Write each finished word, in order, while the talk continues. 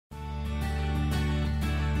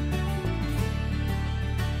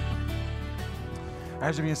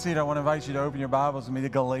As you can see, I want to invite you to open your Bibles with me to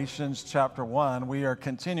Galatians chapter 1. We are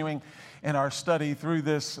continuing in our study through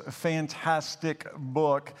this fantastic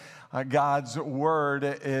book. God's Word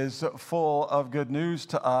is full of good news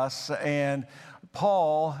to us, and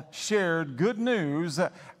Paul shared good news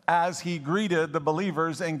as he greeted the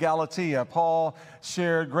believers in Galatia. Paul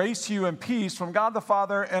shared grace to you and peace from God the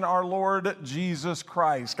Father and our Lord Jesus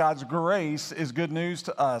Christ. God's grace is good news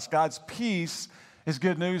to us. God's peace is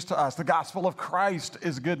good news to us. The gospel of Christ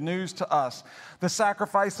is good news to us. The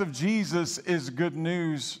sacrifice of Jesus is good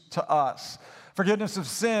news to us. Forgiveness of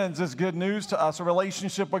sins is good news to us. A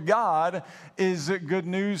relationship with God is good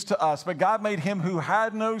news to us. But God made him who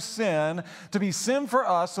had no sin to be sin for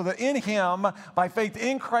us, so that in him, by faith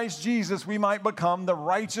in Christ Jesus, we might become the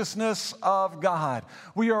righteousness of God.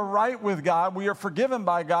 We are right with God. We are forgiven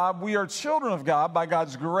by God. We are children of God by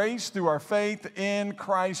God's grace through our faith in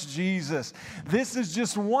Christ Jesus. This is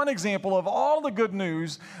just one example of all the good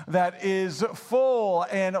news that is full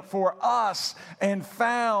and for us and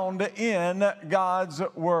found in God's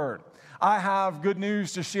Word. I have good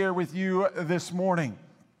news to share with you this morning.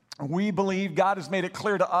 We believe God has made it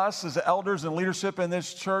clear to us as elders and leadership in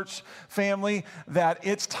this church family that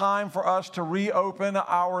it's time for us to reopen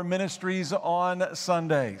our ministries on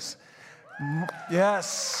Sundays.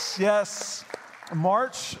 Yes.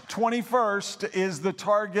 March 21st is the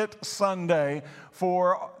target Sunday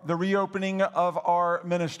for the reopening of our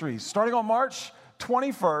ministries. Starting on March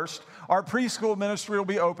 21st, our preschool ministry will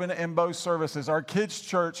be open in both services. Our kids'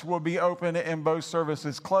 church will be open in both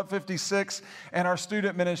services. Club 56 and our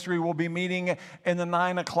student ministry will be meeting in the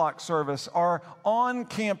 9 o'clock service. Our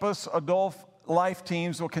on-campus adult life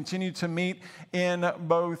teams will continue to meet in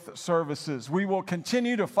both services. We will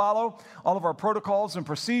continue to follow all of our protocols and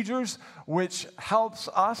procedures, which helps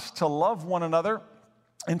us to love one another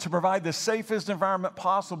and to provide the safest environment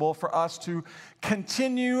possible for us to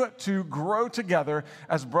continue to grow together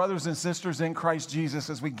as brothers and sisters in Christ Jesus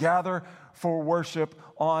as we gather for worship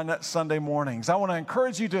on Sunday mornings. I want to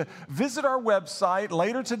encourage you to visit our website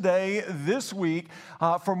later today, this week,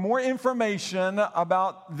 for more information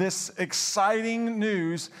about this exciting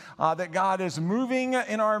news that God is moving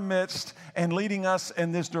in our midst and leading us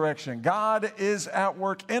in this direction. God is at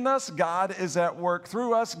work in us. God is at work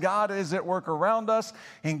through us. God is at work around us.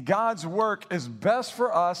 And God's work is best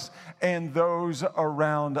for us and those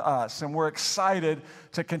around us. And we're excited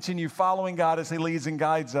to continue following God as he leads and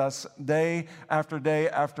guides us day after day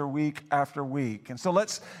after week after week. And so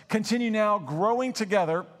let's continue now growing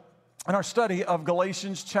together in our study of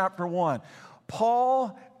Galatians chapter 1.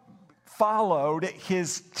 Paul followed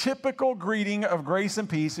his typical greeting of grace and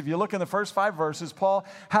peace. If you look in the first 5 verses, Paul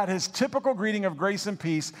had his typical greeting of grace and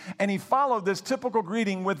peace, and he followed this typical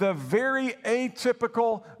greeting with a very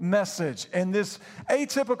atypical message. And this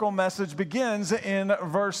atypical message begins in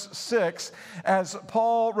verse 6, as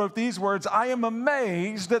Paul wrote these words, "I am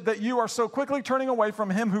amazed that you are so quickly turning away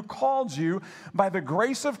from him who called you by the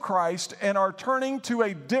grace of Christ and are turning to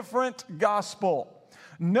a different gospel."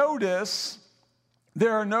 Notice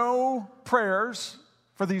there are no prayers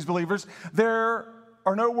for these believers. There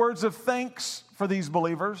are no words of thanks for these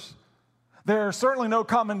believers. There are certainly no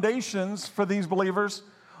commendations for these believers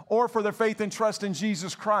or for their faith and trust in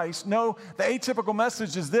Jesus Christ. No, the atypical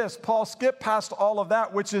message is this. Paul skipped past all of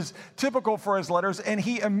that, which is typical for his letters, and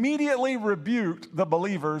he immediately rebuked the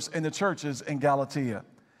believers in the churches in Galatia.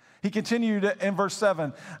 He continued in verse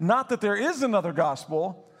 7, "Not that there is another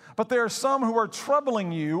gospel, but there are some who are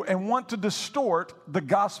troubling you and want to distort the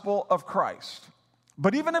gospel of Christ.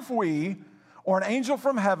 But even if we or an angel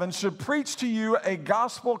from heaven should preach to you a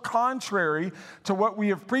gospel contrary to what we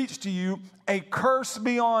have preached to you, a curse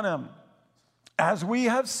be on him. As we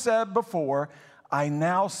have said before, I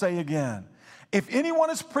now say again, if anyone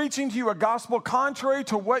is preaching to you a gospel contrary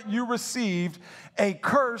to what you received, a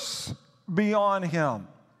curse be on him."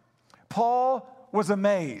 Paul was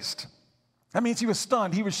amazed. That means he was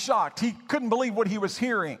stunned. He was shocked. He couldn't believe what he was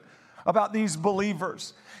hearing about these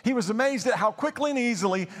believers. He was amazed at how quickly and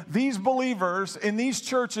easily these believers in these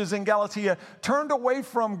churches in Galatia turned away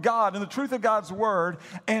from God and the truth of God's word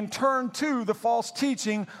and turned to the false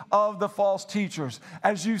teaching of the false teachers.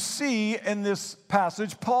 As you see in this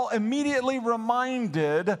passage, Paul immediately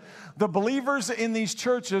reminded the believers in these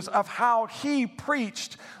churches of how he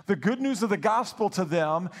preached the good news of the gospel to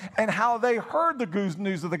them and how they heard the good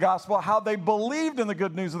news of the gospel, how they believed in the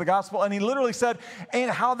good news of the gospel, and he literally said, and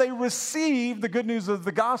how they received the good news of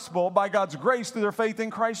the gospel by God's grace through their faith in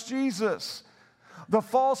Christ Jesus. The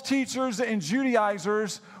false teachers and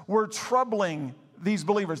Judaizers were troubling these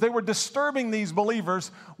believers. They were disturbing these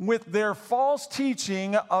believers with their false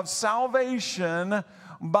teaching of salvation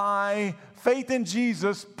by faith in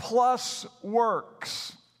Jesus plus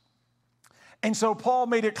works. And so Paul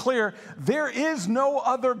made it clear, there is no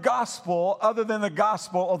other gospel other than the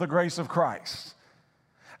gospel of the grace of Christ.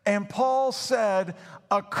 And Paul said,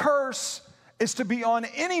 a curse is to be on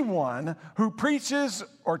anyone who preaches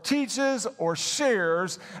or teaches or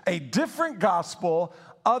shares a different gospel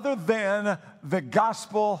other than the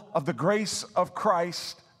gospel of the grace of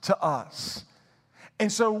Christ to us.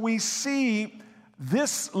 And so we see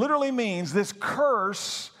this literally means, this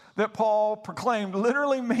curse that Paul proclaimed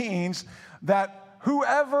literally means that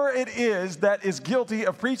whoever it is that is guilty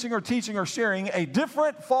of preaching or teaching or sharing a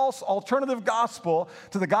different false alternative gospel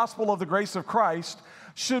to the gospel of the grace of Christ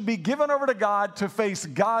should be given over to God to face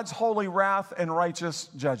God's holy wrath and righteous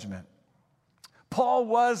judgment. Paul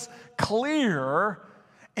was clear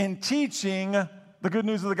in teaching the good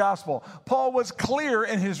news of the gospel. Paul was clear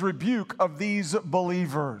in his rebuke of these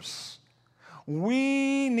believers.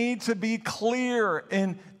 We need to be clear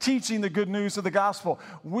in teaching the good news of the gospel.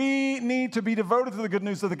 We need to be devoted to the good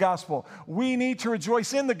news of the gospel. We need to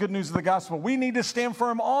rejoice in the good news of the gospel. We need to stand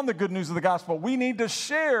firm on the good news of the gospel. We need to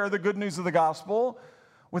share the good news of the gospel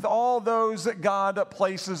with all those that God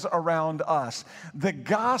places around us. The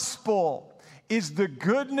gospel is the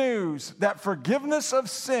good news that forgiveness of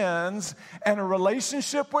sins and a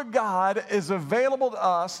relationship with God is available to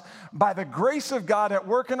us by the grace of God at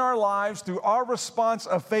work in our lives through our response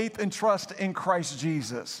of faith and trust in Christ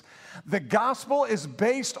Jesus. The gospel is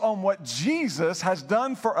based on what Jesus has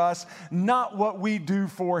done for us, not what we do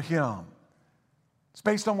for him. It's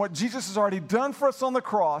based on what Jesus has already done for us on the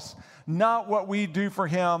cross, not what we do for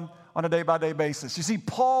him on a day-by-day basis. You see,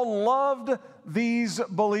 Paul loved these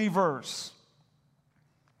believers.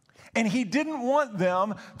 And he didn't want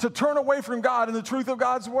them to turn away from God and the truth of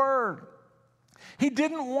God's word. He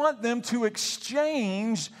didn't want them to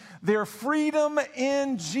exchange their freedom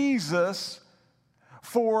in Jesus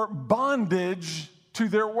for bondage to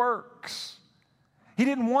their works. He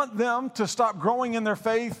didn't want them to stop growing in their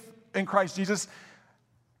faith in Christ Jesus.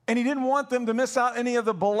 And he didn't want them to miss out any of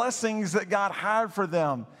the blessings that God had for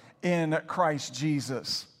them in Christ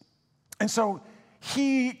Jesus. And so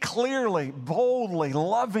he clearly, boldly,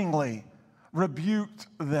 lovingly rebuked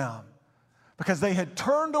them because they had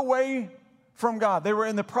turned away from God. They were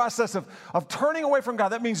in the process of turning away from God.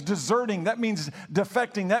 That means deserting. That means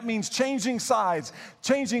defecting. That means changing sides,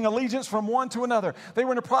 changing allegiance from one to another. They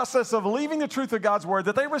were in the process of leaving the truth of God's word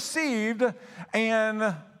that they received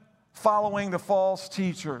and following the false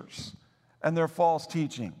teachers and their false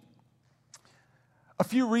teaching. A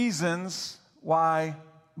few reasons why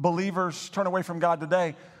believers turn away from God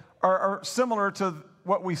today are similar to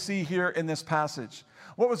what we see here in this passage.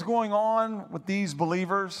 What was going on with these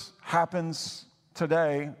believers happens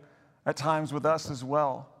today at times with us as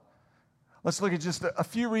well. Let's look at just a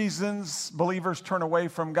few reasons believers turn away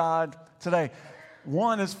from God today.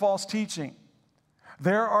 One is false teaching.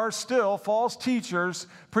 There are still false teachers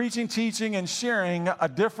preaching, teaching, and sharing a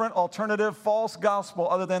different alternative false gospel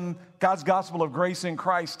other than God's gospel of grace in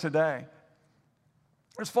Christ today.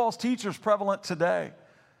 There's false teachers prevalent today.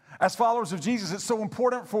 As followers of Jesus, it's so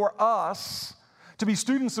important for us to be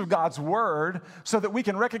students of God's word so that we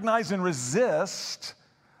can recognize and resist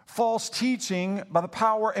false teaching by the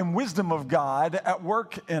power and wisdom of God at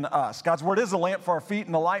work in us. God's word is a lamp for our feet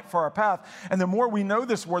and a light for our path. And the more we know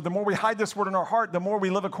this word, the more we hide this word in our heart, the more we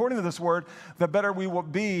live according to this word, the better we will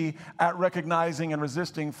be at recognizing and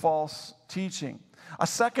resisting false teaching. A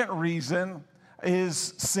second reason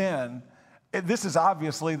is sin. This is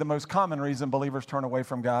obviously the most common reason believers turn away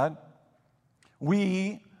from God.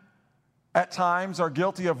 We, at times, are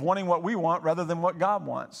guilty of wanting what we want rather than what God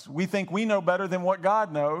wants. We think we know better than what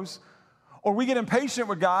God knows, or we get impatient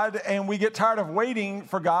with God and we get tired of waiting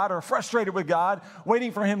for God or frustrated with God,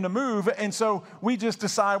 waiting for him to move, and so we just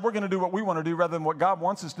decide we're going to do what we want to do rather than what God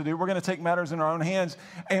wants us to do. We're going to take matters in our own hands,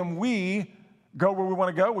 and we go where we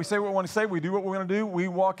want to go. We say what we want to say. We do what we want to do. We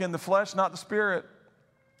walk in the flesh, not the spirit.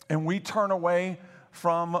 And we turn away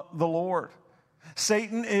from the Lord.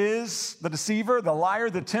 Satan is the deceiver, the liar,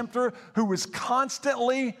 the tempter, who is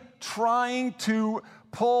constantly trying to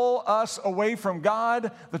pull us away from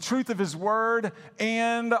God, the truth of his word,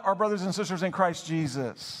 and our brothers and sisters in Christ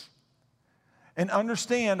Jesus. And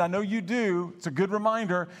understand, I know you do, it's a good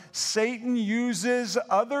reminder, Satan uses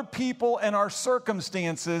other people and our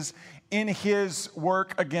circumstances in his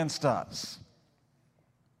work against us.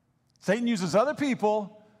 Satan uses other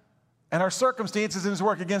people and our circumstances in his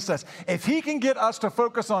work against us. If he can get us to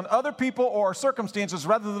focus on other people or our circumstances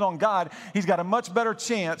rather than on God, he's got a much better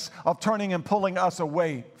chance of turning and pulling us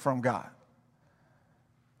away from God.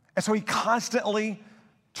 And so he constantly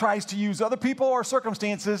tries to use other people or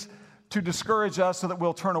circumstances to discourage us so that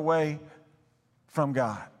we'll turn away from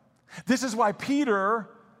God. This is why Peter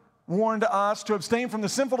warned us to abstain from the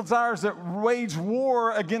sinful desires that wage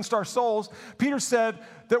war against our souls. Peter said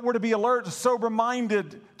that we're to be alert,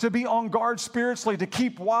 sober-minded, to be on guard spiritually, to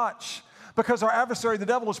keep watch, because our adversary, the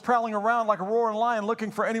devil, is prowling around like a roaring lion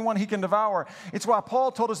looking for anyone he can devour. It's why Paul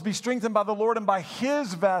told us to be strengthened by the Lord and by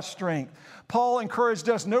his vast strength. Paul encouraged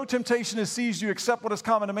us, no temptation has seized you except what is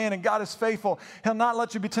common to man, and God is faithful. He'll not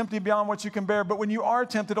let you be tempted beyond what you can bear, but when you are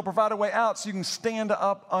tempted, he'll provide a way out so you can stand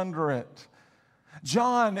up under it.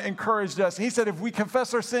 John encouraged us. He said, if we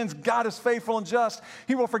confess our sins, God is faithful and just.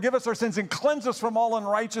 He will forgive us our sins and cleanse us from all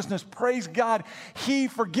unrighteousness. Praise God. He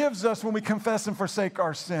forgives us when we confess and forsake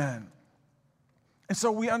our sin. And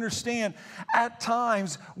so we understand at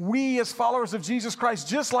times we as followers of Jesus Christ,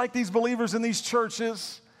 just like these believers in these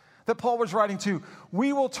churches that Paul was writing to,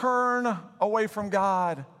 we will turn away from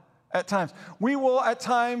God at times. We will at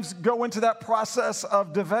times go into that process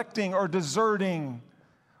of defecting or deserting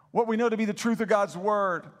what we know to be the truth of God's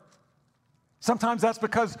word. Sometimes that's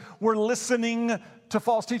because we're listening to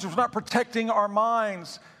false teachers. We're not protecting our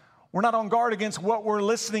minds. We're not on guard against what we're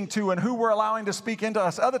listening to and who we're allowing to speak into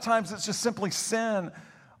us. Other times it's just simply sin,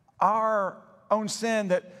 our own sin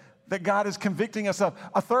that God is convicting us of.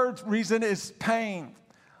 A third reason is pain.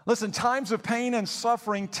 Listen, times of pain and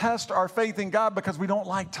suffering test our faith in God because we don't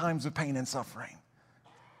like times of pain and suffering.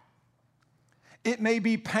 It may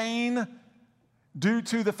be pain due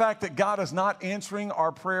to the fact that God is not answering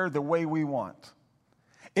our prayer the way we want.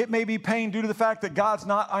 It may be pain due to the fact that God's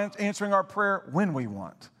not answering our prayer when we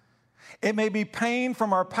want. It may be pain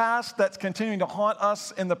from our past that's continuing to haunt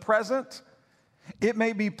us in the present. It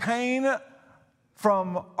may be pain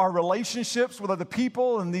from our relationships with other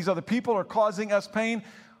people, and these other people are causing us pain.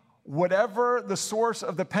 Whatever the source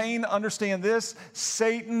of the pain, understand this: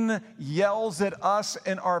 Satan yells at us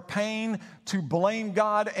in our pain to blame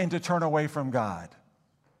God and to turn away from God.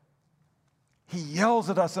 He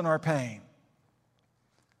yells at us in our pain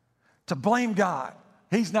to blame God.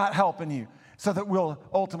 He's not helping you, so that we'll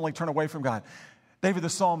ultimately turn away from God. David the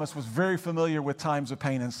psalmist was very familiar with times of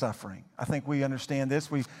pain and suffering. I think we understand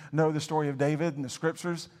this. We know the story of David in the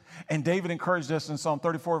scriptures. And David encouraged us in Psalm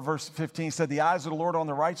 34, verse 15, said, the eyes of the Lord are on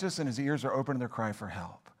the righteous, and his ears are open to their cry for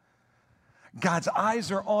help. God's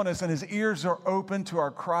eyes are on us, and his ears are open to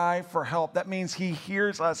our cry for help. That means he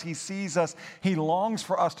hears us, he sees us, he longs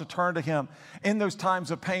for us to turn to him in those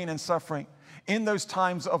times of pain and suffering, in those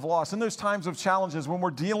times of loss, in those times of challenges when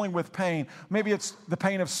we're dealing with pain. Maybe it's the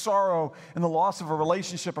pain of sorrow and the loss of a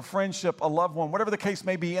relationship, a friendship, a loved one, whatever the case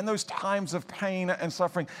may be. In those times of pain and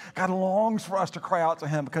suffering, God longs for us to cry out to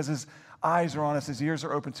him because his eyes are on us, his ears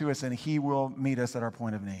are open to us, and he will meet us at our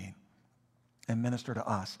point of need and minister to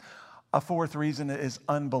us. A fourth reason is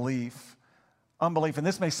unbelief. Unbelief, and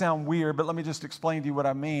this may sound weird, but let me just explain to you what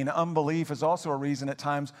I mean. Unbelief is also a reason at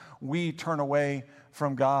times we turn away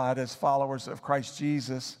from God as followers of Christ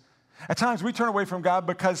Jesus. At times we turn away from God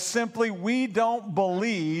because simply we don't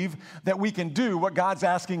believe that we can do what God's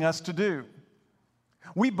asking us to do.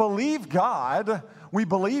 We believe God. We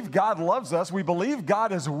believe God loves us. We believe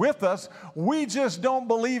God is with us. We just don't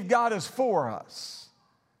believe God is for us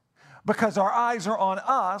because our eyes are on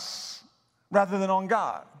us rather than on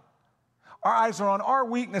God. Our eyes are on our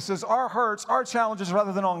weaknesses, our hurts, our challenges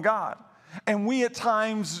rather than on God. And we at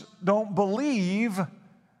times don't believe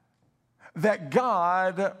that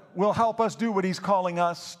God will help us do what he's calling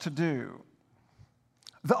us to do.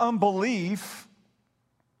 The unbelief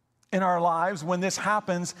in our lives when this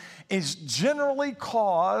happens is generally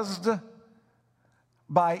caused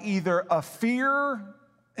by either a fear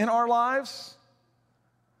in our lives,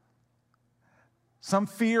 some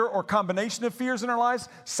fear or combination of fears in our lives.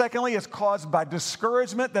 Secondly, it's caused by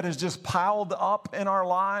discouragement that is just piled up in our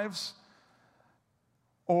lives.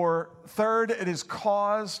 Or third, it is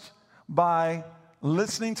caused by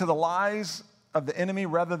listening to the lies of the enemy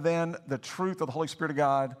rather than the truth of the Holy Spirit of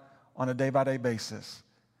God on a day-by-day basis.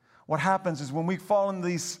 What happens is when we fall in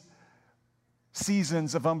these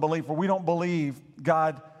seasons of unbelief where we don't believe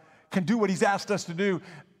God can do what he's asked us to do,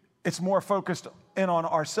 it's more focused in on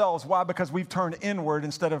ourselves. Why? Because we've turned inward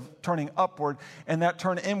instead of turning upward. And that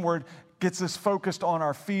turn inward gets us focused on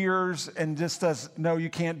our fears and just says, no, you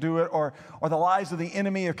can't do it. Or the lies of the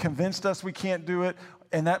enemy have convinced us we can't do it.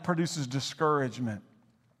 And that produces discouragement.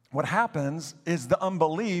 What happens is the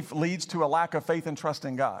unbelief leads to a lack of faith and trust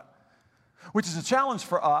in God, which is a challenge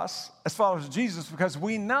for us as followers of Jesus because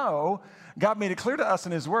we know God made it clear to us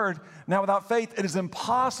in his word. Now, without faith, it is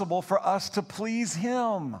impossible for us to please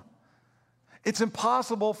him. It's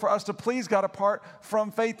impossible for us to please God apart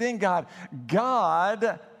from faith in God.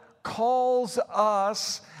 God calls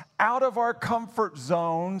us out of our comfort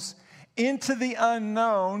zones into the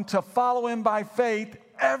unknown to follow him by faith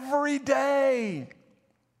every day.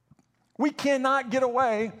 We cannot get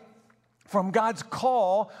away from God's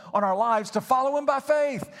call on our lives to follow him by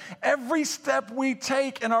faith. Every step we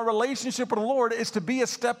take in our relationship with the Lord is to be a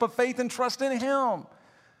step of faith and trust in him,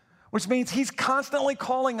 which means he's constantly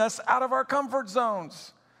calling us out of our comfort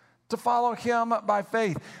zones to follow him by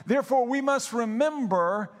faith. Therefore, we must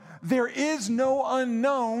remember there is no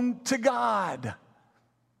unknown to God.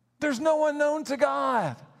 There's no unknown to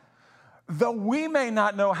God. Though we may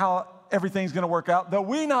not know how everything's going to work out, though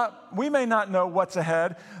we may not know what's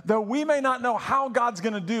ahead, though we may not know how God's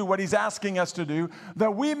going to do what he's asking us to do,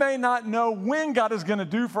 though we may not know when God is going to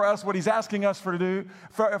do for us what he's asking us for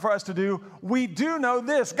us to do, we do know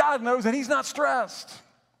this. God knows that he's not stressed.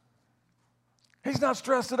 He's not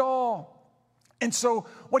stressed at all. And so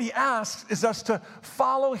what he asks is us to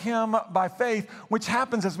follow him by faith, which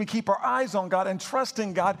happens as we keep our eyes on God and trust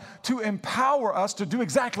in God to empower us to do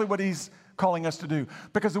exactly what he's calling us to do.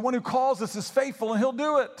 Because the one who calls us is faithful and he'll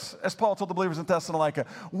do it, as Paul told the believers in Thessalonica.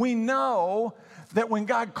 We know that when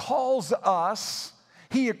God calls us,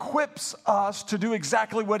 he equips us to do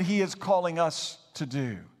exactly what he is calling us to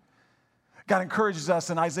do. God encourages us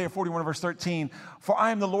in Isaiah 41, verse 13, "For I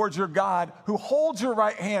am the Lord your God, who holds your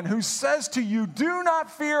right hand, who says to you, 'Do not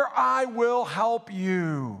fear, I will help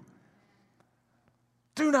you.'"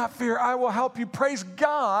 Do not fear, I will help you. Praise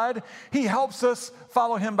God, he helps us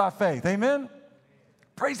follow him by faith. Amen?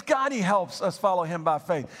 Praise God, he helps us follow him by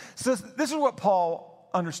faith. So this is what Paul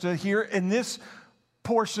understood here in this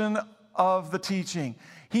portion of the teaching.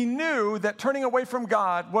 He knew that turning away from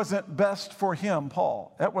God wasn't best for him,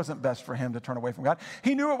 Paul. That wasn't best for him to turn away from God.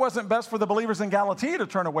 He knew it wasn't best for the believers in Galatia to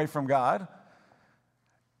turn away from God.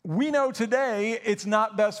 We know today it's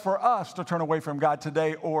not best for us to turn away from God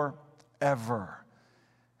today or ever.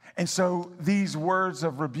 And so these words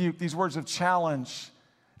of rebuke, these words of challenge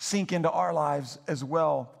sink into our lives as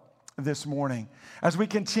well this morning. As we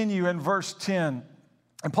continue in verse 10,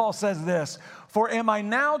 and Paul says this, "For am I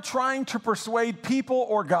now trying to persuade people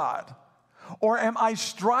or God? Or am I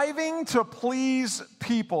striving to please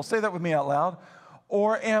people?" Say that with me out loud.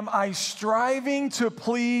 "Or am I striving to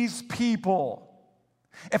please people?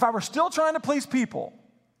 If I were still trying to please people,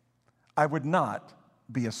 I would not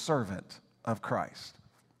be a servant of Christ."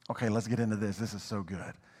 Okay, let's get into this. This is so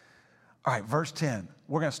good. All right, verse 10.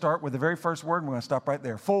 We're going to start with the very first word, and we're going to stop right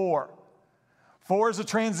there. For. For is a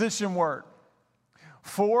transition word.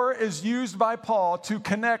 For is used by Paul to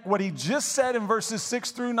connect what he just said in verses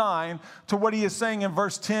 6 through 9 to what he is saying in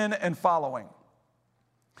verse 10 and following.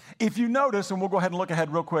 If you notice, and we'll go ahead and look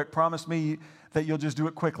ahead real quick, promise me that you'll just do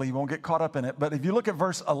it quickly. You won't get caught up in it. But if you look at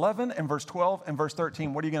verse 11 and verse 12 and verse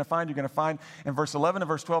 13, what are you going to find? You're going to find in verse 11 and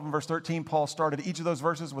verse 12 and verse 13, Paul started each of those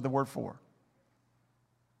verses with the word for.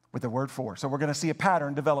 With the word for. So we're going to see a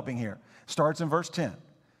pattern developing here. Starts in verse 10.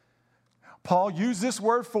 Paul used this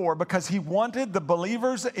word for because he wanted the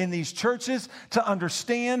believers in these churches to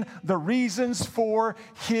understand the reasons for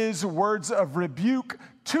his words of rebuke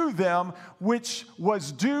to them, which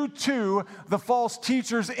was due to the false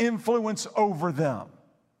teachers' influence over them.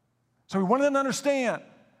 So he wanted them to understand.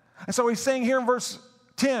 And so he's saying here in verse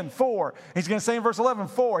 10, 4. He's going to say in verse 11,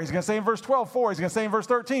 4. He's going to say in verse 12, 4. He's going to say in verse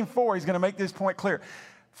 13, 4. He's going to make this point clear.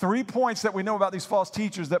 3 points that we know about these false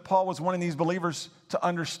teachers that Paul was wanting these believers to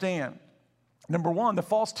understand. Number 1, the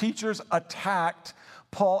false teachers attacked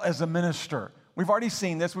Paul as a minister. We've already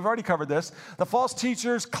seen this. We've already covered this. The false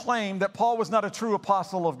teachers claimed that Paul was not a true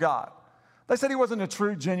apostle of God. They said he wasn't a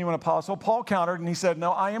true, genuine apostle. Paul countered and he said,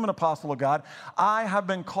 "No, I am an apostle of God. I have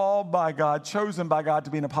been called by God, chosen by God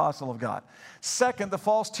to be an apostle of God." Second, the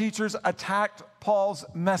false teachers attacked Paul's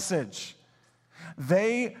message.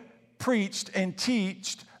 They preached and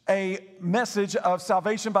taught a message of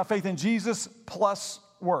salvation by faith in Jesus plus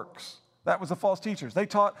works. That was the false teachers. They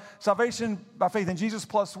taught salvation by faith in Jesus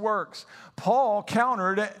plus works. Paul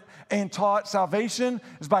countered and taught salvation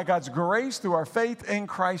is by God's grace through our faith in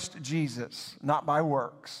Christ Jesus, not by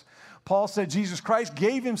works. Paul said Jesus Christ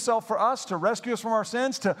gave himself for us to rescue us from our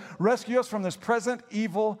sins, to rescue us from this present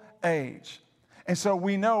evil age. And so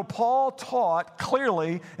we know Paul taught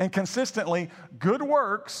clearly and consistently good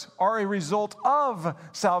works are a result of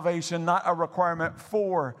salvation, not a requirement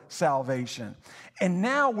for salvation. And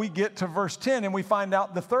now we get to verse 10 and we find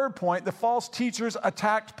out the third point. The false teachers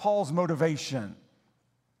attacked Paul's motivation.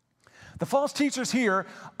 The false teachers here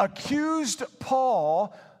accused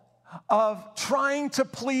Paul of trying to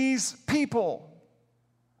please people.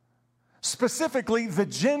 specifically the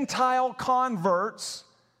Gentile converts,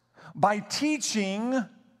 by teaching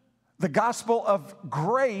the gospel of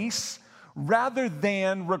grace rather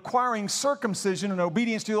than requiring circumcision and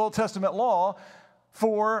obedience to the Old Testament law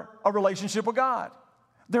for a relationship with God.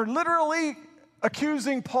 They're literally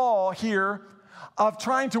accusing Paul here of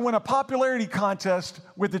trying to win a popularity contest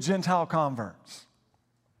with the Gentile converts.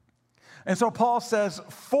 And so Paul says,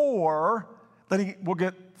 we'll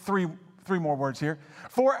get three more words here.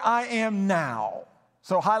 For I am now.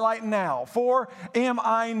 So highlight now. For am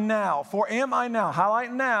I now. For am I now.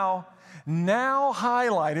 Highlight now. Now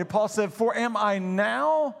highlighted. Paul said, for am I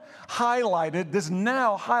now highlighted. This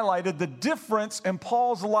now highlighted the difference in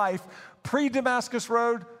Paul's life pre-Damascus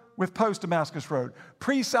Road with post-Damascus Road.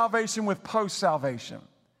 Pre-salvation with post-salvation.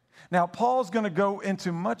 Now, Paul's going to go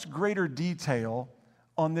into much greater detail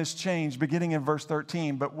on this change beginning in verse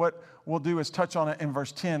 13, but what we'll do is touch on it in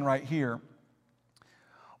verse 10 right here.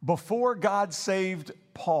 Before God saved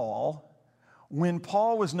Paul, when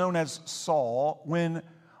Paul was known as Saul, when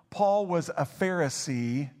Paul was a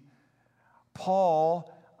Pharisee,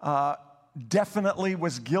 Paul definitely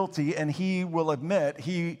was guilty, and he will admit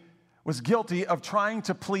he was guilty of trying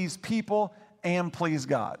to please people and please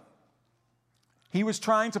God. He was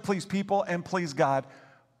trying to please people and please God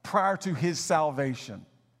prior to his salvation.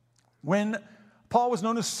 When Paul was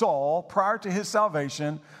known as Saul, prior to his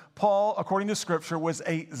salvation, Paul, according to Scripture, was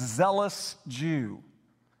a zealous Jew.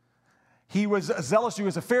 He was a zealous Jew. He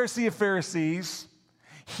was a Pharisee of Pharisees.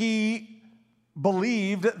 He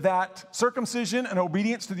believed that circumcision and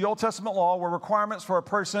obedience to the Old Testament law were requirements for a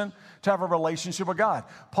person to have a relationship with God.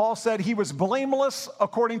 Paul said he was blameless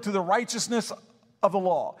according to the righteousness of the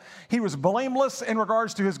law. He was blameless in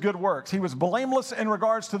regards to his good works. He was blameless in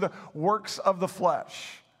regards to the works of the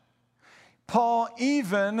flesh. Paul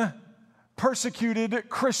even persecuted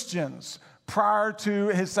Christians prior to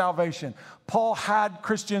his salvation. Paul had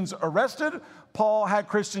Christians arrested. Paul had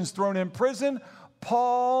Christians thrown in prison.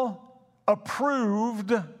 Paul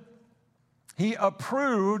approved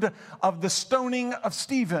of the stoning of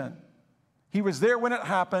Stephen. He was there when it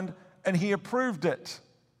happened, and he approved it.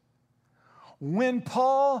 When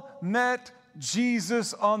Paul met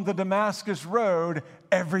Jesus on the Damascus Road,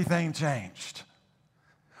 everything changed.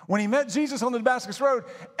 When he met Jesus on the Damascus Road,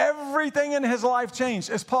 everything in his life changed.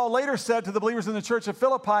 As Paul later said to the believers in the church of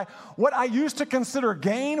Philippi, what I used to consider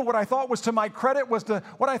gain, what I thought was to my credit, what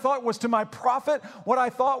I thought was to my profit, what I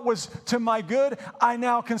thought was to my good, I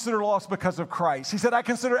now consider loss because of Christ. He said, I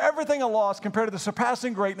consider everything a loss compared to the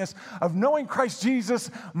surpassing greatness of knowing Christ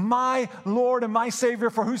Jesus, my Lord and my Savior,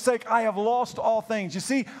 for whose sake I have lost all things. You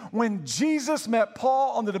see, when Jesus met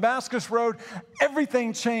Paul on the Damascus Road,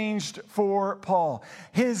 everything changed for Paul.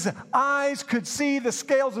 His eyes could see, the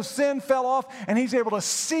scales of sin fell off, and he's able to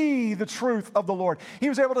see the truth of the Lord. He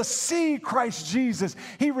was able to see Christ Jesus.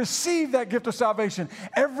 He received that gift of salvation.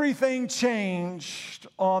 Everything changed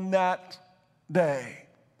on that day.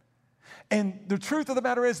 And the truth of the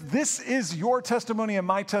matter is, this is your testimony and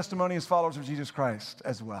my testimony as followers of Jesus Christ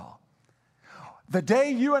as well. The day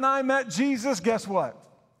you and I met Jesus, guess what?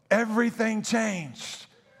 Everything changed.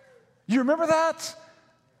 You remember that?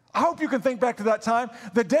 I hope you can think back to that time.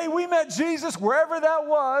 The day we met Jesus, wherever that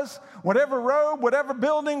was, whatever road, whatever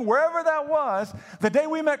building, wherever that was, the day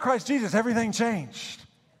we met Christ Jesus, everything changed.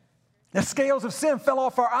 The scales of sin fell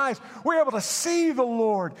off our eyes. We were able to see the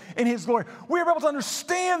Lord in His glory. We were able to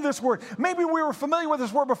understand this word. Maybe we were familiar with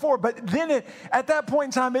this word before, but then at that point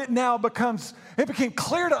in time, it became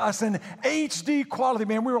clear to us in HD quality.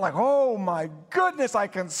 Man, we were like, oh my goodness, I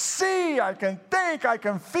can see, I can think, I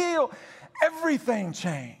can feel. Everything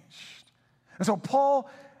changed. And so Paul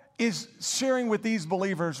is sharing with these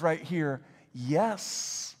believers right here,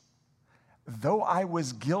 yes, though I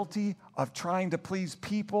was guilty of trying to please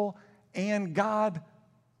people and God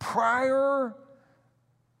earlier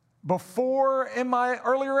in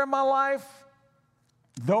my life,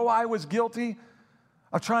 though I was guilty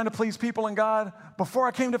of trying to please people and God before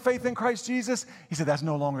I came to faith in Christ Jesus, he said, that's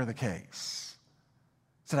no longer the case.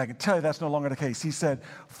 He said, I can tell you that's no longer the case. He said,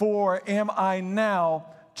 for am I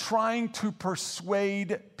now trying to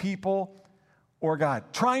persuade people or God?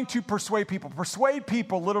 Trying to persuade people. Persuade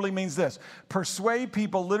people literally means this. Persuade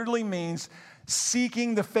people literally means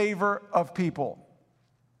seeking the favor of people.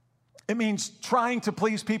 It means trying to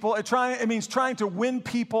please people. It means trying to win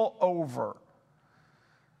people over.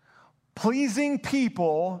 Pleasing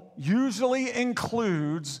people usually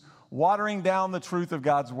includes watering down the truth of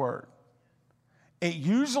God's word. It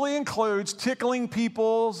usually includes tickling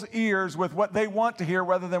people's ears with what they want to hear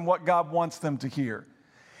rather than what God wants them to hear.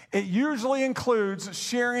 It usually includes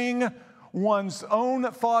sharing one's own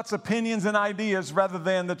thoughts, opinions, and ideas rather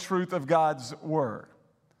than the truth of God's word.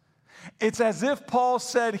 It's as if Paul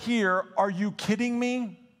said here, are you kidding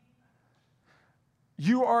me?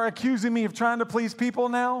 You are accusing me of trying to please people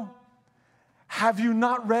now? Have you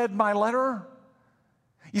not read my letter?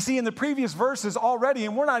 You see, in the previous verses already,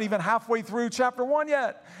 and we're not even halfway through chapter 1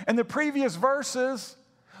 yet, in the previous verses,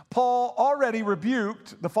 Paul already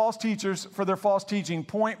rebuked the false teachers for their false teaching,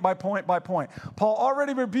 point by point by point. Paul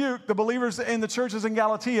already rebuked the believers in the churches in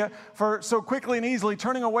Galatia for so quickly and easily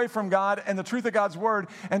turning away from God and the truth of God's word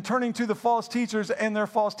and turning to the false teachers and their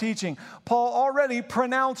false teaching. Paul already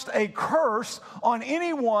pronounced a curse on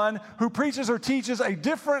anyone who preaches or teaches a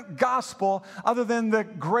different gospel other than the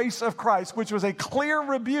grace of Christ, which was a clear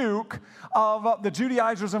rebuke of the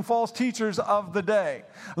Judaizers and false teachers of the day.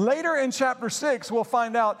 Later in chapter 6, we'll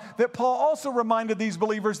find out that Paul also reminded these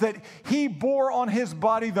believers that he bore on his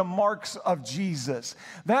body the marks of Jesus.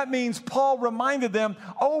 That means Paul reminded them,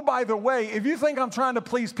 oh, by the way, if you think I'm trying to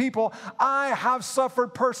please people, I have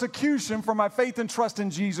suffered persecution for my faith and trust in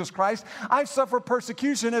Jesus Christ. I've suffered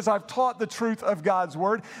persecution as I've taught the truth of God's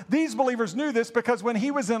word. These believers knew this because when he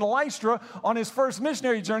was in Lystra on his first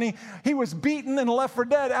missionary journey, he was beaten and left for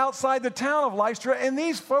dead outside the town of Lystra, and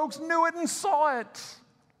these folks knew it and saw it.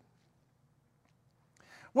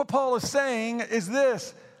 What Paul is saying is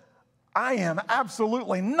this: I am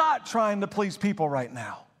absolutely not trying to please people right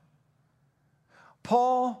now.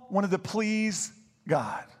 Paul wanted to please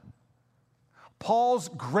God. Paul's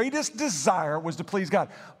greatest desire was to please God.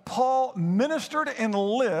 Paul ministered and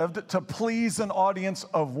lived to please an audience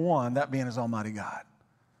of one, that being his almighty God.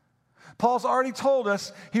 Paul's already told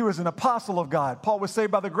us he was an apostle of God. Paul was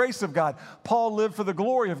saved by the grace of God. Paul lived for the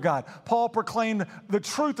glory of God. Paul proclaimed the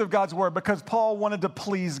truth of God's word because Paul wanted to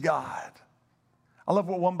please God. I love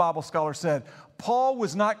what one Bible scholar said. Paul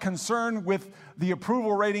was not concerned with the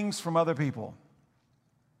approval ratings from other people.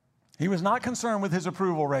 He was not concerned with his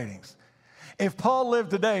approval ratings. If Paul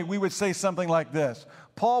lived today, we would say something like this: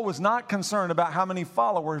 Paul was not concerned about how many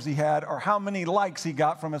followers he had or how many likes he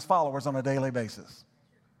got from his followers on a daily basis.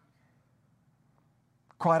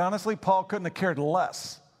 Quite honestly, Paul couldn't have cared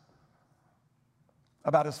less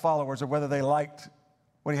about his followers or whether they liked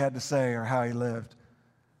what he had to say or how he lived.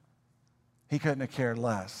 He couldn't have cared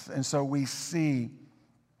less. And so we see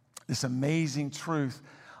this amazing truth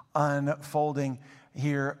unfolding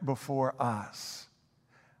here before us.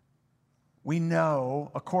 We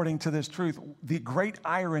know, according to this truth, the great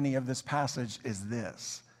irony of this passage is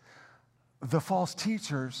this: the false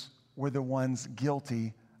teachers were the ones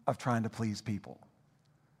guilty of trying to please people.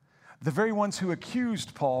 The very ones who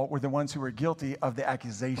accused Paul were the ones who were guilty of the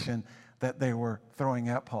accusation that they were throwing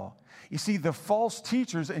at Paul. You see, the false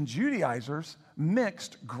teachers and Judaizers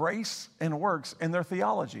mixed grace and works in their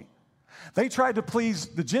theology. They tried to please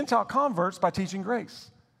the Gentile converts by teaching grace.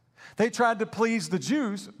 They tried to please the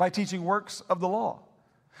Jews by teaching works of the law.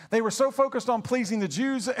 They were so focused on pleasing the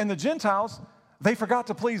Jews and the Gentiles, they forgot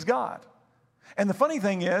to please God. And the funny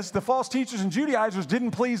thing is, the false teachers and Judaizers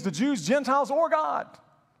didn't please the Jews, Gentiles, or God.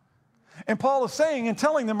 And Paul is saying and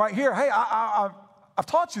telling them right here, hey, I've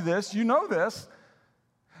taught you this, you know this.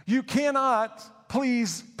 You cannot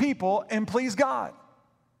please people and please God.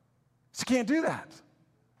 So you can't do that.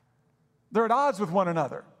 They're at odds with one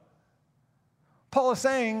another. Paul is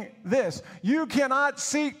saying this: you cannot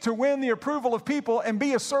seek to win the approval of people and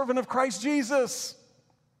be a servant of Christ Jesus.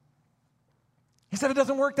 He said it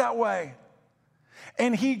doesn't work that way.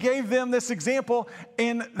 And he gave them this example,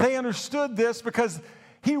 and they understood this because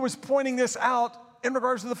he was pointing this out in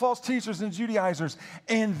regards to the false teachers and Judaizers.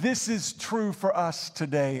 And this is true for us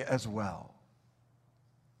today as well.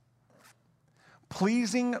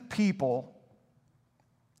 Pleasing people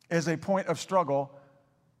is a point of struggle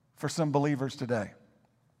for some believers today.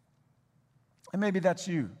 And maybe that's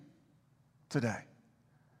you today.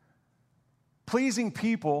 Pleasing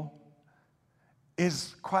people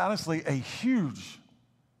is, quite honestly, a huge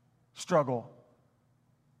struggle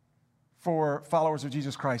for followers of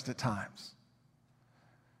Jesus Christ at times.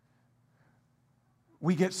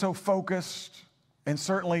 We get so focused, and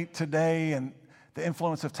certainly today, and the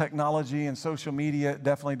influence of technology and social media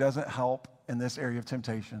definitely doesn't help in this area of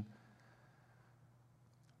temptation.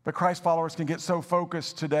 But Christ followers can get so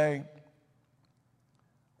focused today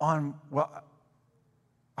on, well,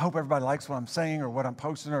 I hope everybody likes what I'm saying or what I'm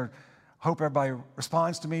posting, or hope everybody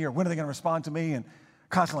responds to me, or when are they going to respond to me, and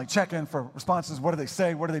constantly checking for responses. What do they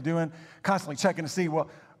say? What are they doing? Constantly checking to see, well,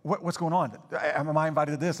 what's going on? Am I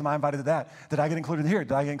invited to this? Am I invited to that? Did I get included here?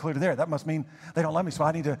 Did I get included there? That must mean they don't let me, so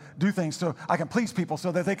I need to do things so I can please people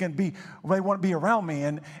so that they want to be around me.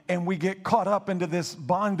 And we get caught up into this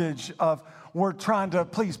bondage of we're trying to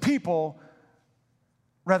please people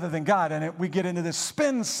rather than God. And we get into this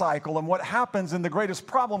spin cycle. And what happens, and the greatest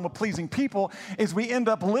problem with pleasing people, is we end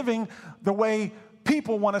up living the way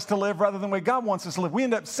people want us to live rather than the way God wants us to live. We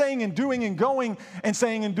end up saying and doing and going and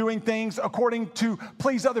saying and doing things according to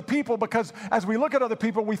please other people, because as we look at other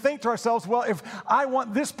people, we think to ourselves, well, if I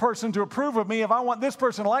want this person to approve of me, if I want this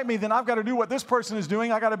person to like me, then I've got to do what this person is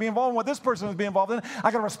doing. I got to be involved in what this person is being involved in.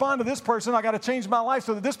 I got to respond to this person. I got to change my life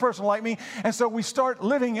so that this person will like me. And so we start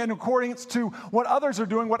living in accordance to what others are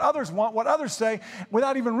doing, what others want, what others say,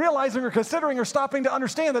 without even realizing or considering or stopping to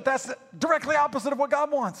understand that that's directly opposite of what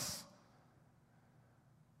God wants.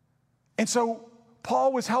 And so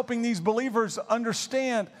Paul was helping these believers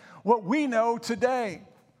understand what we know today.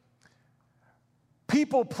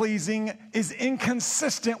 People pleasing is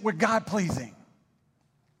inconsistent with God pleasing.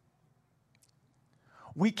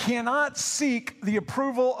 We cannot seek the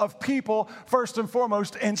approval of people first and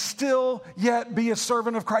foremost and still yet be a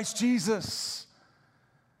servant of Christ Jesus.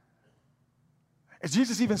 As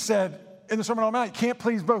Jesus even said in the Sermon on the Mount, you can't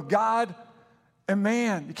please both God and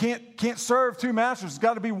man. You can't serve two masters. It's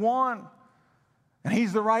got to be one. And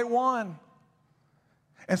he's the right one.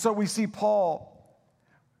 And so we see Paul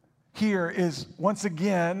here is once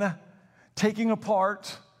again taking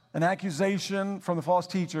apart an accusation from the false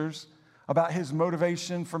teachers about his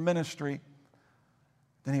motivation for ministry.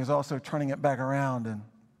 Then he was also turning it back around and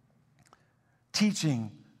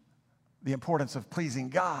teaching the importance of pleasing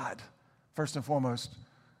God first and foremost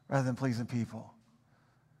rather than pleasing people.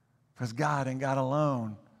 Because God and God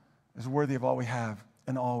alone is worthy of all we have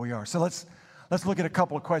and all we are. So let's look at a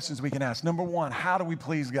couple of questions we can ask. Number one, how do we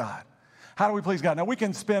please God? How do we please God? Now, we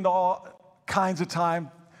can spend all kinds of time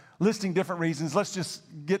listing different reasons. Let's just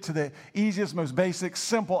get to the easiest, most basic,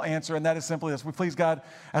 simple answer, and that is simply this. We please God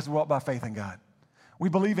as we walk by faith in God. We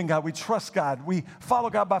believe in God. We trust God. We follow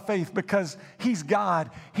God by faith because he's God.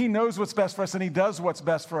 He knows what's best for us, and he does what's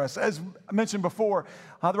best for us. As I mentioned before,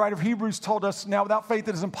 the writer of Hebrews told us, now without faith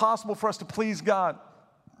it is impossible for us to please God,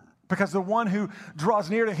 because the one who draws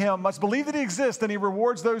near to him must believe that he exists and he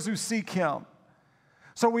rewards those who seek him.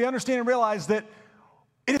 So we understand and realize that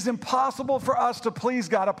it is impossible for us to please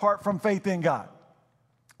God apart from faith in God.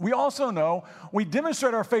 We also know we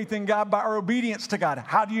demonstrate our faith in God by our obedience to God.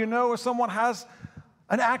 How do you know if someone has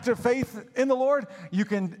an active faith in the Lord? You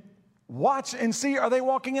can watch and see, are they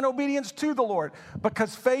walking in obedience to the Lord?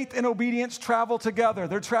 Because faith and obedience travel together.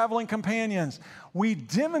 They're traveling companions. We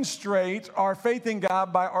demonstrate our faith in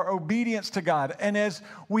God by our obedience to God. And as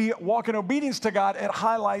we walk in obedience to God, it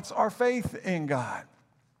highlights our faith in God.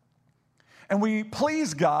 And we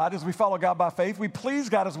please God as we follow God by faith. We please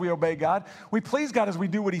God as we obey God. We please God as we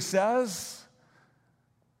do what he says.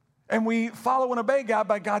 And we follow and obey God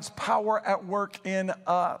by God's power at work in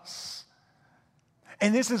us.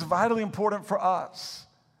 And this is vitally important for us,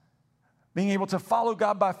 being able to follow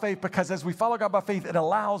God by faith, because as we follow God by faith, it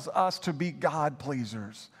allows us to be God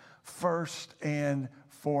pleasers first and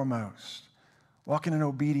foremost, walking in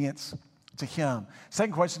obedience to him.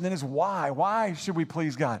 Second question then is why? Why should we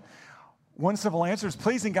please God? One simple answer is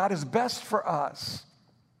pleasing God is best for us.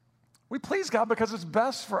 We please God because it's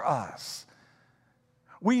best for us.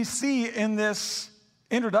 We see in this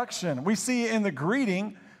introduction, we see in the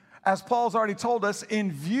greeting, as Paul's already told us,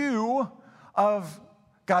 in view of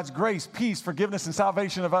God's grace, peace, forgiveness, and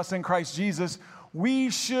salvation of us in Christ Jesus,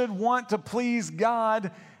 we should want to please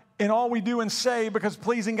God in all we do and say, because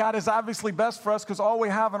pleasing God is obviously best for us, because all we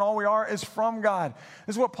have and all we are is from God.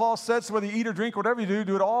 This is what Paul said, so whether you eat or drink, whatever you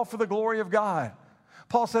do it all for the glory of God.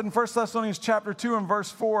 Paul said in 1 Thessalonians chapter 2 and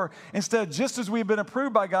verse 4, instead, just as we've been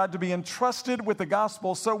approved by God to be entrusted with the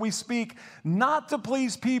gospel, so we speak not to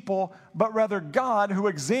please people, but rather God who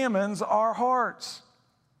examines our hearts.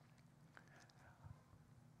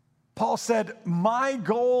 Paul said, my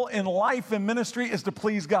goal in life and ministry is to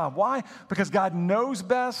please God. Why? Because God knows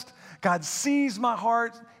best. God sees my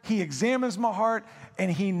heart. He examines my heart,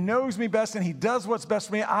 and he knows me best, and he does what's best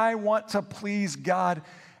for me. I want to please God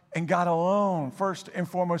and God alone, first and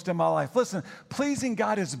foremost in my life. Listen, pleasing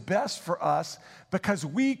God is best for us because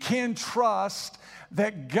we can trust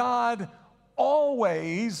that God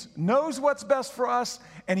always knows what's best for us,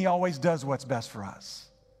 and he always does what's best for us.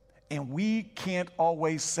 And we can't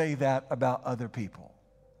always say that about other people,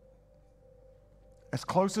 as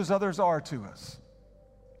close as others are to us.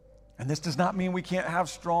 And this does not mean we can't have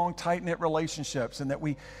strong, tight-knit relationships and that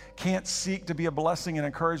we can't seek to be a blessing and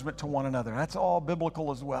encouragement to one another. That's all biblical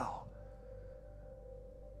as well.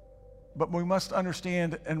 But we must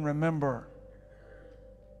understand and remember,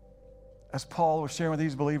 as Paul was sharing with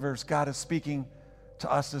these believers, God is speaking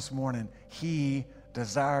to us this morning. He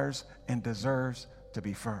desires and deserves to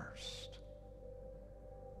be first.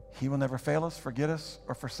 He will never fail us, forget us,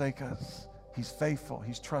 or forsake us. He's faithful.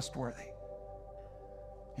 He's trustworthy.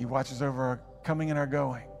 He watches over our coming and our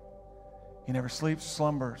going. He never sleeps,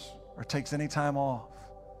 slumbers, or takes any time off.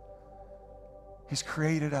 He's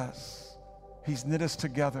created us. He's knit us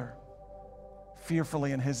together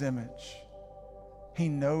fearfully in His image. He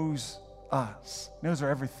knows us. He knows our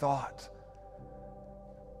every thought.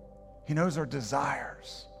 He knows our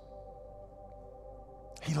desires.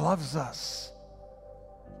 He loves us.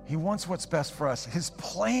 He wants what's best for us. His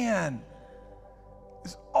plan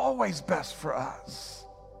is always best for us.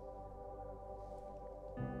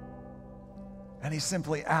 And He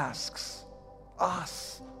simply asks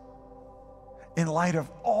us, in light of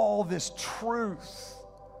all this truth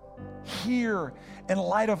here, in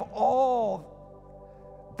light of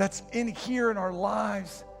all that's in here in our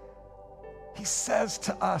lives, He says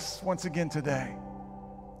to us once again today,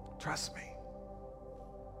 trust me.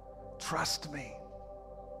 Trust me.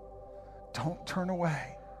 Don't turn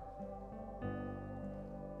away.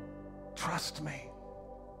 Trust me.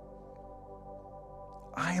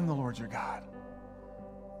 I am the Lord your God.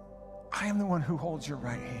 I am the one who holds your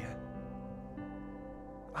right hand.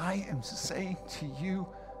 I am saying to you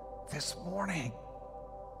this morning,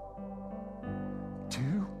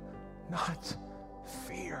 do not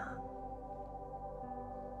fear.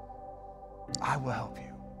 I will help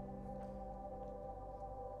you.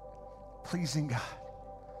 Pleasing God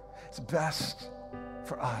is best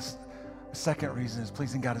for us. The second reason is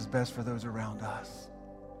pleasing God is best for those around us.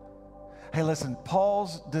 Hey, listen,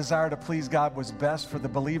 Paul's desire to please God was best for the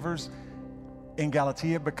believers in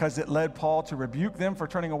Galatia because it led Paul to rebuke them for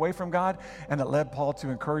turning away from God, and it led Paul to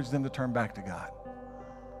encourage them to turn back to God.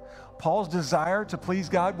 Paul's desire to please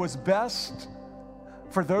God was best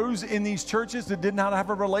for those in these churches that did not have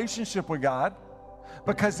a relationship with God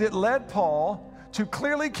because it led Paul to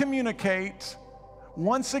clearly communicate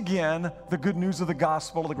once again the good news of the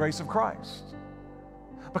gospel of the grace of Christ.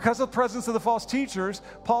 Because of the presence of the false teachers,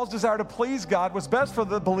 Paul's desire to please God was best for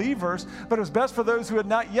the believers, but it was best for those who had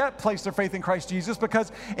not yet placed their faith in Christ Jesus,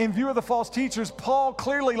 because in view of the false teachers, Paul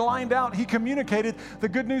clearly lined out, he communicated the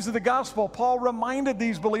good news of the gospel. Paul reminded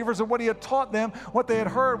these believers of what he had taught them, what they had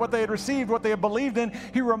heard, what they had received, what they had believed in.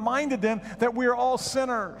 He reminded them that we are all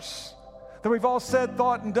sinners, that we've all said,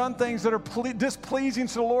 thought, and done things that are displeasing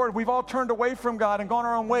to the Lord. We've all turned away from God and gone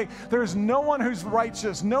our own way. There is no one who's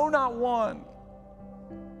righteous, no, not one.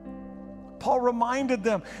 Paul reminded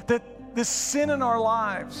them that this sin in our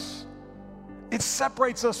lives, it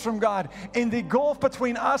separates us from God. And the gulf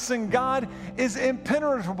between us and God is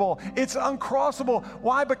impenetrable. It's uncrossable.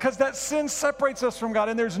 Why? Because that sin separates us from God.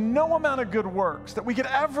 And there's no amount of good works that we could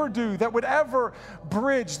ever do that would ever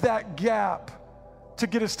bridge that gap to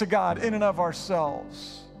get us to God in and of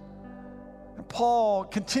ourselves. And Paul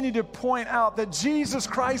continued to point out that Jesus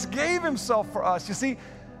Christ gave Himself for us. You see,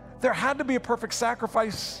 there had to be a perfect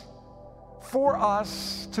sacrifice for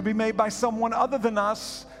us to be made by someone other than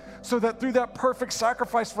us, so that through that perfect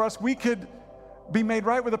sacrifice for us, we could be made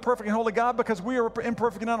right with a perfect and holy God, because we are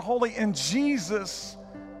imperfect and unholy, and Jesus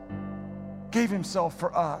gave Himself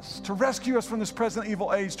for us to rescue us from this present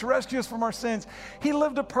evil age, to rescue us from our sins. He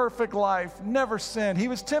lived a perfect life, never sinned. He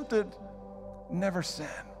was tempted, never sinned.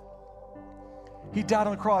 He died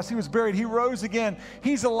on the cross. He was buried. He rose again.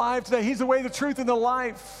 He's alive today. He's the way, the truth, and the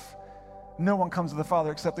life. No one comes to the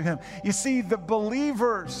Father except through Him. You see, the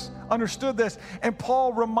believers understood this, and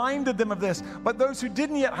Paul reminded them of this. But those who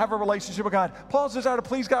didn't yet have a relationship with God, Paul's desire to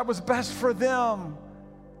please God was best for them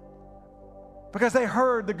because they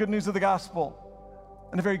heard the good news of the gospel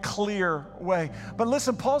in a very clear way. But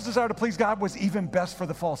listen, Paul's desire to please God was even best for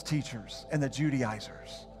the false teachers and the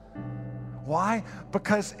Judaizers. Why?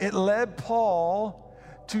 Because it led Paul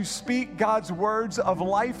to speak God's words of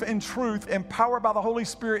life and truth, empowered by the Holy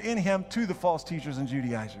Spirit in him, to the false teachers and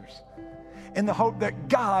Judaizers, in the hope that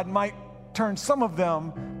God might turn some of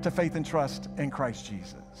them to faith and trust in Christ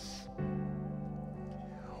Jesus.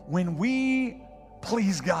 When we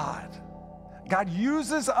please God, God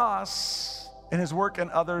uses us in His work in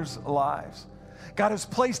others' lives. God has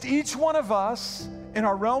placed each one of us in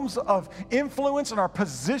our realms of influence and our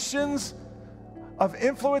positions of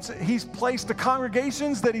influence. He's placed the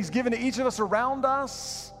congregations that He's given to each of us around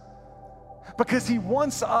us, because He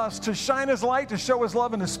wants us to shine His light, to show His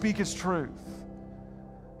love, and to speak His truth.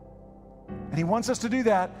 And He wants us to do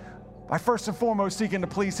that by first and foremost seeking to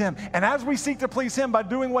please Him. And as we seek to please Him by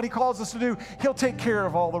doing what He calls us to do, He'll take care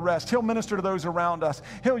of all the rest. He'll minister to those around us.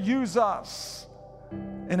 He'll use us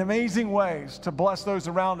in amazing ways to bless those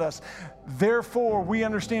around us. Therefore, we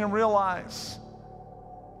understand and realize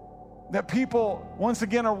that people, once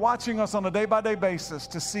again, are watching us on a day-by-day basis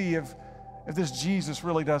to see if this Jesus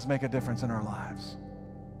really does make a difference in our lives.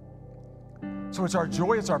 So it's our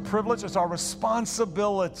joy, it's our privilege, it's our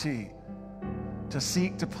responsibility to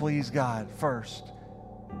seek to please God first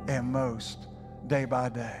and most, day by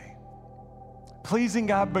day. Pleasing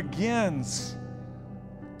God begins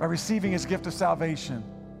by receiving His gift of salvation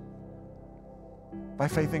by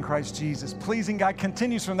faith in Christ Jesus. Pleasing God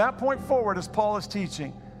continues from that point forward, as Paul is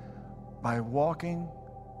teaching, by walking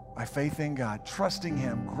by faith in God, trusting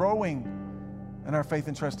Him, growing in our faith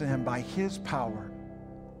and trust in Him by His power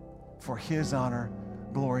for His honor,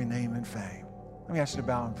 glory, name, and fame. Let me ask you to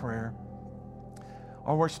bow in prayer.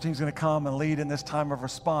 Our worship team is going to come and lead in this time of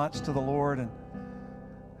response to the Lord. And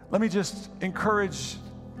let me just encourage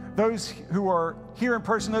those who are here in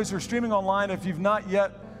person, those who are streaming online, if you've not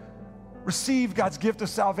yet received God's gift of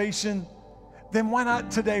salvation, then why not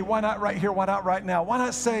today? Why not right here? Why not right now? Why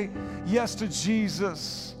not say yes to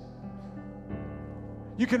Jesus?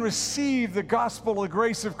 You can receive the gospel, the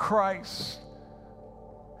grace of Christ,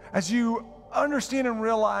 as you understand and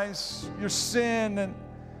realize your sin and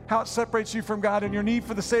how it separates you from God and your need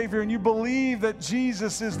for the Savior, and you believe that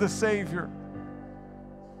Jesus is the Savior,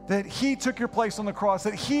 that He took your place on the cross,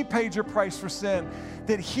 that He paid your price for sin,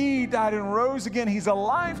 that He died and rose again. He's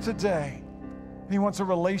alive today, and He wants a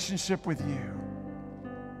relationship with you.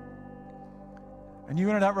 And you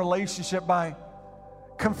enter that relationship by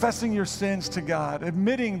confessing your sins to God,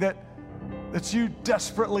 admitting that you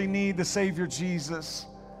desperately need the Savior Jesus,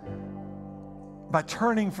 by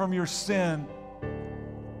turning from your sin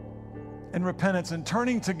in repentance and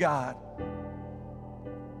turning to God.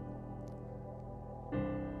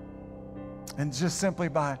 And just simply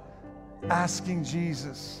by asking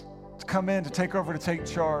Jesus to come in, to take over, to take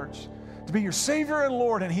charge, to be your Savior and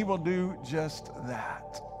Lord, and He will do just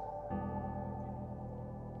that.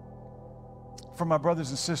 For my brothers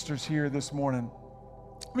and sisters here this morning,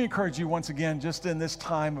 let me encourage you once again, just in this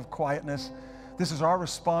time of quietness, this is our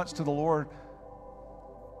response to the Lord.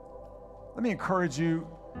 Let me encourage you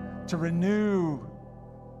to renew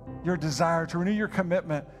your desire, to renew your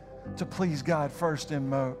commitment to please God first and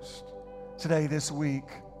most today, this week.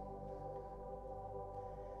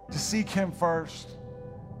 To seek Him first.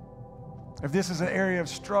 If this is an area of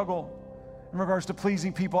struggle in regards to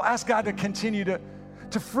pleasing people, ask God to continue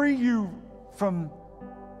to free you from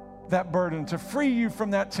that burden, to free you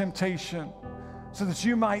from that temptation, so that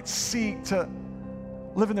you might seek to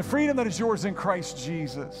live in the freedom that is yours in Christ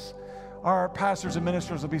Jesus. Our pastors and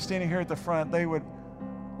ministers will be standing here at the front. They would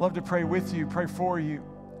love to pray with you, pray for you.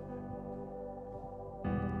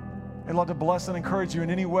 They'd love to bless and encourage you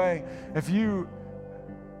in any way. If you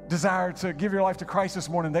desire to give your life to Christ this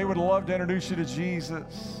morning, they would love to introduce you to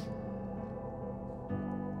Jesus.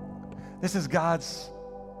 This is God's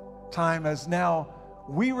time as now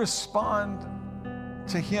we respond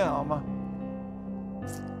to Him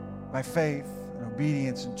by faith and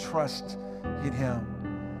obedience and trust in Him.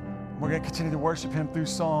 We're going to continue to worship Him through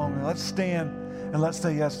song. Let's stand and let's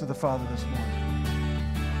say yes to the Father this morning.